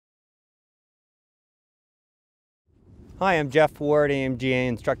Hi, I'm Jeff Ward, AMGA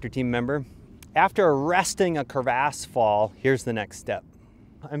instructor team member. After arresting a crevasse fall, here's the next step.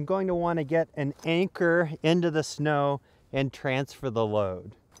 I'm going to want to get an anchor into the snow and transfer the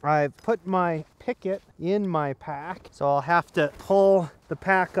load. I've put my picket in my pack, so I'll have to pull the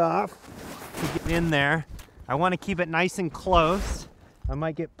pack off to get in there. I want to keep it nice and close. I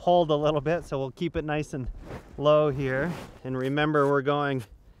might get pulled a little bit, so we'll keep it nice and low here. And remember, we're going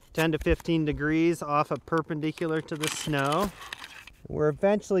 10 to 15 degrees off of perpendicular to the snow. We're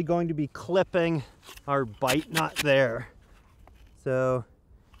eventually going to be clipping our bite knot there. So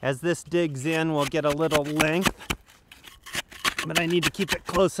as this digs in, we'll get a little length, but I need to keep it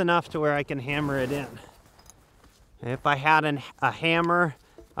close enough to where I can hammer it in. If I had a hammer,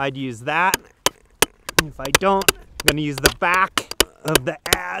 I'd use that. If I don't, I'm gonna use the back of the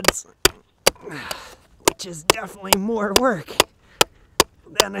adze, which is definitely more work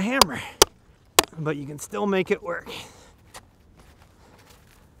than a hammer, but you can still make it work.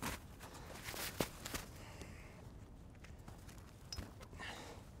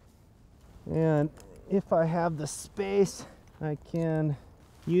 And if I have the space, I can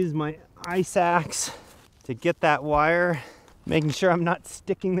use my ice axe to get that wire, making sure I'm not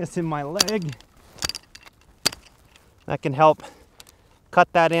sticking this in my leg. That can help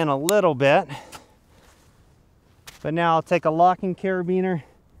cut that in a little bit. But now I'll take a locking carabiner,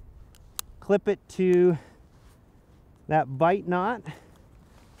 clip it to that bite knot,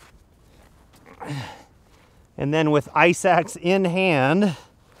 and then with ice axe in hand,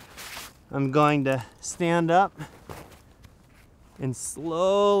 I'm going to stand up and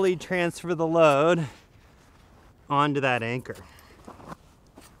slowly transfer the load onto that anchor.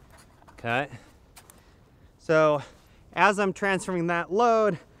 Okay. So as I'm transferring that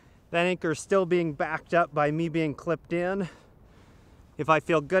load, that anchor is still being backed up by me being clipped in. If I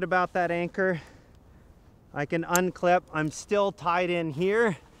feel good about that anchor, I can unclip. I'm still tied in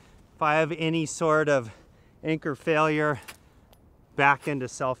here. If I have any sort of anchor failure, back into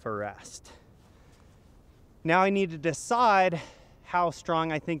self-arrest. Now I need to decide how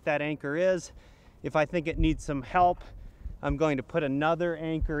strong I think that anchor is. If I think it needs some help, I'm going to put another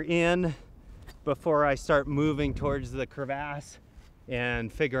anchor in before I start moving towards the crevasse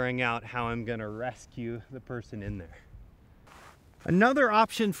and figuring out how I'm going to rescue the person in there. Another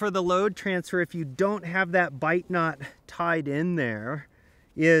option for the load transfer, if you don't have that bite knot tied in there,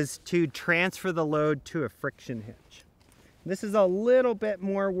 is to transfer the load to a friction hitch. This is a little bit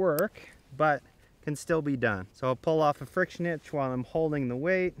more work, but can still be done. So I'll pull off a friction hitch while I'm holding the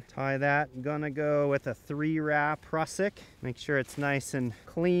weight, tie that. I'm gonna go with a 3-wrap prusik. Make sure it's nice and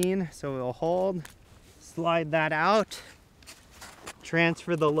clean so it'll hold. Slide that out,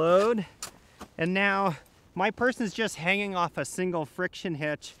 transfer the load, and now my person's just hanging off a single friction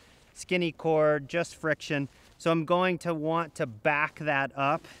hitch, skinny cord, just friction. So I'm going to want to back that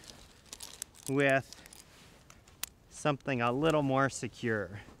up with something a little more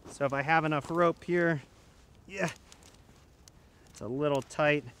secure. So if I have enough rope here, yeah, it's a little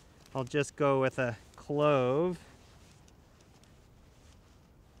tight, I'll just go with a clove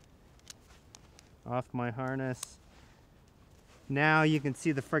off my harness. Now you can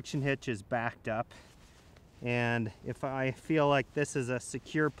see the friction hitch is backed up, and if I feel like this is a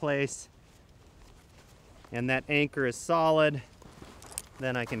secure place and that anchor is solid,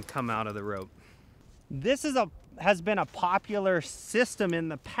 then I can come out of the rope. This has been a popular system in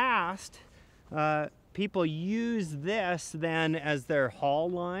the past. People use this then as their haul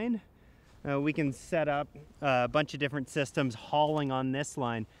line. We can set up a bunch of different systems hauling on this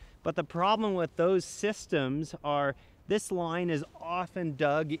line. But the problem with those systems are this line is often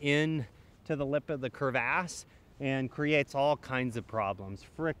dug in to the lip of the crevasse and creates all kinds of problems.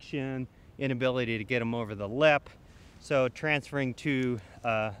 Friction, inability to get them over the lip. So transferring to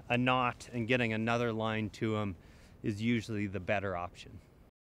a knot and getting another line to them is usually the better option.